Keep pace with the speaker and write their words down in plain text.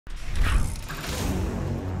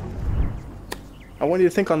I want you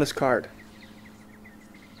to think on this card.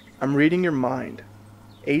 I'm reading your mind.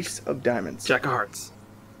 Ace of diamonds. Jack of hearts.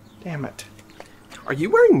 Damn it. Are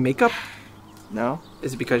you wearing makeup? No.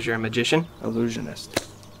 Is it because you're a magician? Illusionist.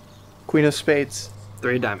 Queen of spades.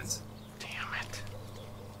 3 of diamonds. Damn it.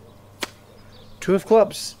 2 of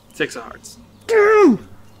clubs. 6 of hearts. Damn!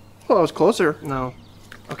 Well, I was closer. No.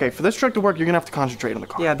 Okay, for this trick to work, you're gonna have to concentrate on the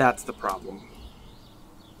card. Yeah, that's the problem.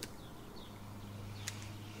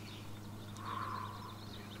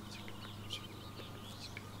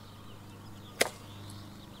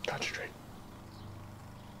 Concentrate.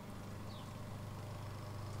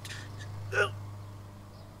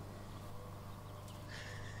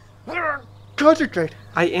 Concentrate.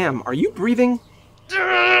 I am. Are you breathing?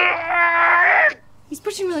 He's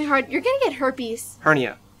pushing really hard. You're gonna get herpes.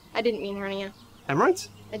 Hernia. I didn't mean hernia. Hemorrhoids?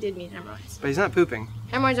 I did mean hemorrhoids. But he's not pooping.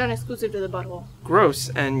 Hemorrhoids aren't exclusive to the butthole. Gross,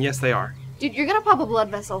 and yes they are. Dude, you're gonna pop a blood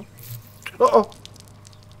vessel. Uh-oh.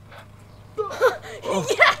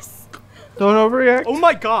 Yes! Don't overreact. Oh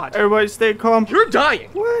my god! Everybody stay calm. You're dying!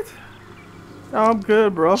 What? I'm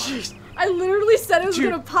good, bro. Jeez. I literally said it was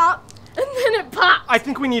gonna pop, and then it popped. I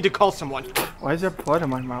think we need to call someone. Why is there blood in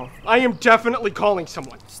my mouth? I am definitely calling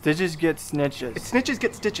someone. Stitches get snitches. Snitches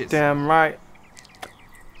get stitches. Damn right.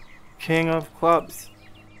 King of clubs.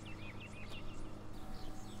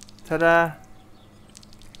 Ta-da.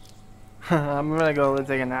 I'm gonna go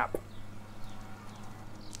take a nap.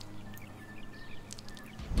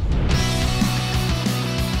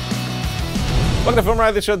 Welcome to Film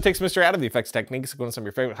Riot, the show that takes mystery out of the effects techniques, going to some of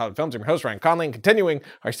your favorite Hollywood films. I'm your host, Ryan Conley, and continuing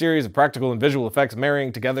our series of practical and visual effects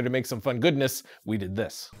marrying together to make some fun goodness, we did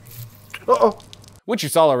this. Uh-oh. Which you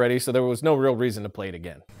saw already, so there was no real reason to play it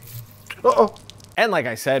again. Uh-oh. And like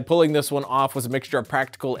I said, pulling this one off was a mixture of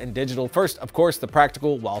practical and digital. First, of course, the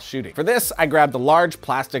practical while shooting. For this, I grabbed a large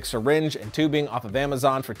plastic syringe and tubing off of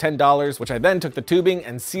Amazon for $10, which I then took the tubing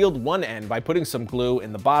and sealed one end by putting some glue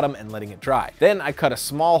in the bottom and letting it dry. Then I cut a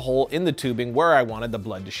small hole in the tubing where I wanted the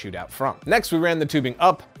blood to shoot out from. Next, we ran the tubing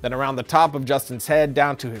up, then around the top of Justin's head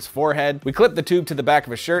down to his forehead. We clipped the tube to the back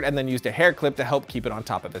of his shirt and then used a hair clip to help keep it on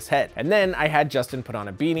top of his head. And then I had Justin put on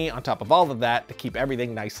a beanie on top of all of that to keep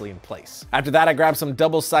everything nicely in place. After that, I grabbed some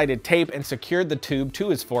double-sided tape and secured the tube to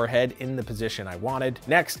his forehead in the position I wanted.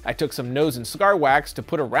 Next, I took some nose and scar wax to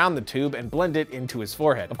put around the tube and blend it into his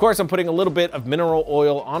forehead. Of course, I'm putting a little bit of mineral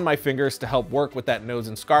oil on my fingers to help work with that nose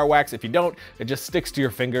and scar wax. If you don't, it just sticks to your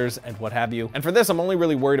fingers and what have you. And for this, I'm only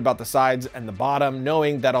really worried about the sides and the bottom,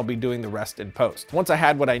 knowing that I'll be doing the rest in post. Once I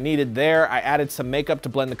had what I needed there, I added some makeup to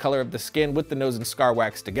blend the color of the skin with the nose and scar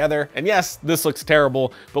wax together. And yes, this looks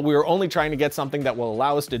terrible, but we were only trying to get something that will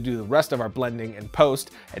allow us to do the rest of our blending in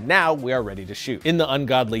post. And now we are ready to shoot. In the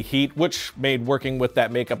ungodly heat, which made working with that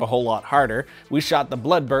makeup a whole lot harder, we shot the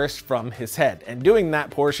blood burst from his head. And doing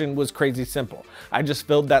that portion was crazy simple. I just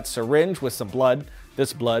filled that syringe with some blood,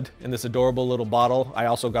 this blood in this adorable little bottle I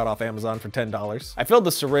also got off Amazon for $10. I filled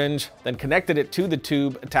the syringe, then connected it to the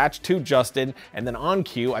tube attached to Justin, and then on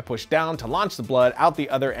cue, I pushed down to launch the blood out the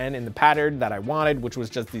other end in the pattern that I wanted, which was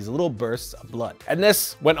just these little bursts of blood. And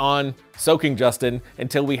this went on soaking Justin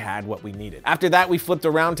until we had what we needed. After that, we flipped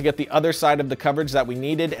around to get the other side of the coverage that we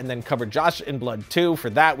needed and then covered Josh in blood too.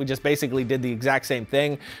 For that, we just basically did the exact same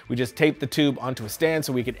thing. We just taped the tube onto a stand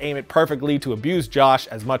so we could aim it perfectly to abuse Josh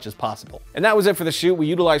as much as possible. And that was it for the shoot. We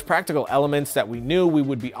utilized practical elements that we knew we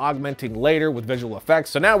would be augmenting later with visual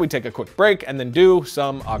effects. So now we take a quick break and then do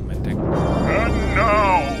some augmenting. And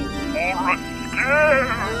now, for a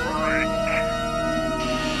scare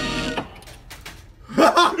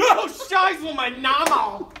Oh, scheiße, mein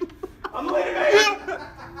Name! I'm leaving!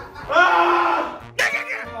 Ah!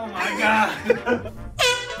 Oh my god!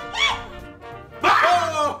 Oh,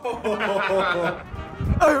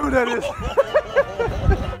 I know who that is.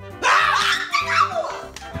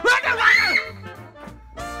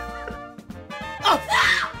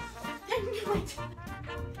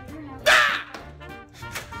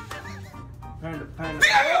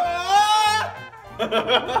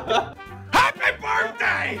 Happy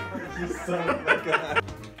birthday! You son of a gun.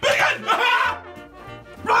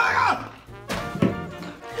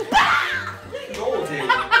 Golden.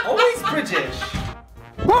 Always British.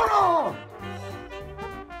 Oh!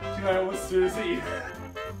 Dude, I almost seriously.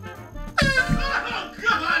 Oh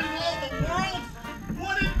God, in all the world!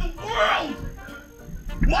 What in the world?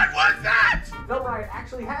 What was that? No, Riot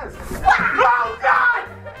actually has. Oh God!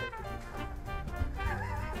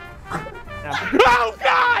 Oh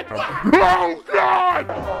God! Oh God!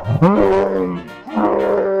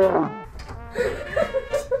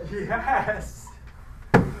 Yes!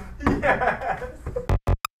 Yes!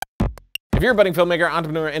 If you're a budding filmmaker,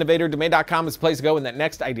 entrepreneur, innovator, domain.com is the place to go when that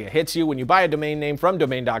next idea hits you. When you buy a domain name from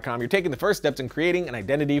domain.com, you're taking the first steps in creating an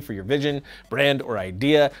identity for your vision, brand, or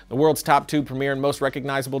idea. The world's top 2 premier and most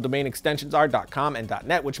recognizable domain extensions are .com and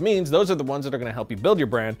 .net, which means those are the ones that are going to help you build your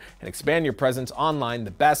brand and expand your presence online the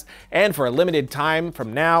best. And for a limited time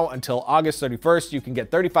from now until August 31st, you can get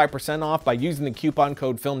 35% off by using the coupon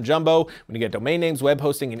code FilmJumbo. When you get domain names, web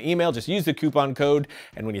hosting, and email, just use the coupon code.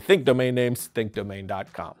 And when you think domain names, think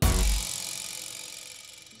domain.com.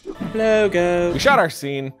 Logo. We shot our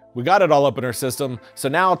scene, we got it all up in our system, so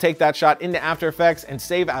now I'll take that shot into After Effects and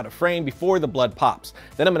save out a frame before the blood pops.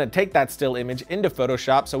 Then I'm gonna take that still image into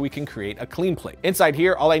Photoshop so we can create a clean plate. Inside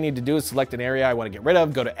here, all I need to do is select an area I wanna get rid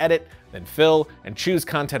of, go to Edit, then Fill, and choose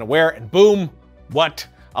Content Aware, and boom, what?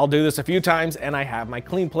 I'll do this a few times and I have my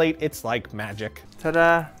clean plate. It's like magic.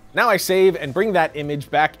 Ta-da. Now I save and bring that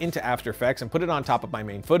image back into After Effects and put it on top of my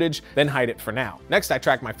main footage, then hide it for now. Next, I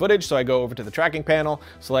track my footage, so I go over to the tracking panel,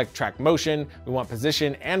 select track motion, we want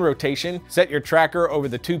position and rotation, set your tracker over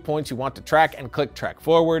the 2 points you want to track and click track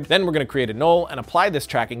forward. Then we're gonna create a null and apply this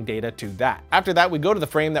tracking data to that. After that, we go to the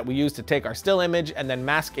frame that we used to take our still image and then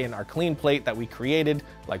mask in our clean plate that we created,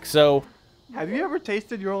 like so. Have you ever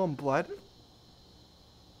tasted your own blood?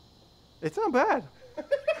 It's not bad.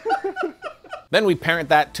 Then we parent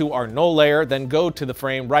that to our null layer, then go to the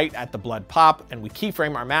frame right at the blood pop, and we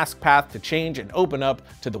keyframe our mask path to change and open up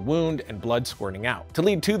to the wound and blood squirting out. To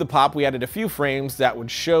lead to the pop, we added a few frames that would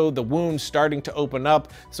show the wound starting to open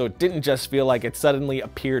up, so it didn't just feel like it suddenly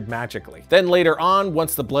appeared magically. Then later on,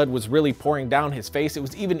 once the blood was really pouring down his face, it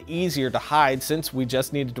was even easier to hide since we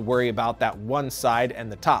just needed to worry about that one side and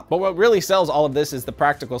the top. But what really sells all of this is the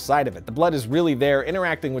practical side of it. The blood is really there,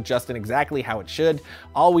 interacting with Justin exactly how it should.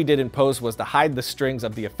 All we did in post was to hide the strings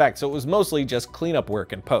of the effect, so it was mostly just cleanup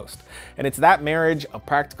work in post. And it's that marriage of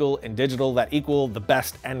practical and digital that equal the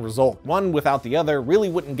best end result. One without the other really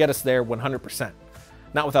wouldn't get us there 100%.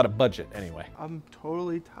 Not without a budget, anyway. I'm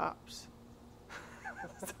totally tops.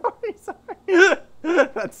 sorry.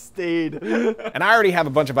 That stayed. And I already have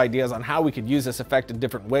a bunch of ideas on how we could use this effect in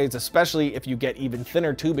different ways, especially if you get even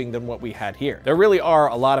thinner tubing than what we had here. There really are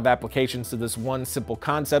a lot of applications to this one simple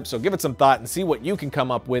concept, so give it some thought and see what you can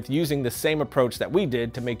come up with using the same approach that we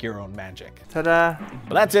did to make your own magic. Ta-da.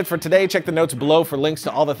 But that's it for today. Check the notes below for links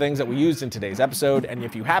to all the things that we used in today's episode. And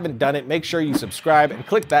if you haven't done it, make sure you subscribe and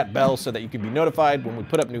click that bell so that you can be notified when we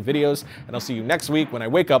put up new videos. And I'll see you next week when I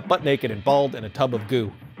wake up butt naked and bald in a tub of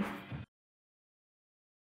goo.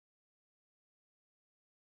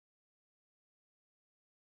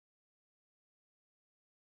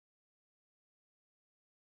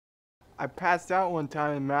 I passed out one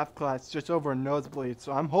time in math class just over a nosebleed,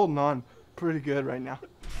 so I'm holding on pretty good right now.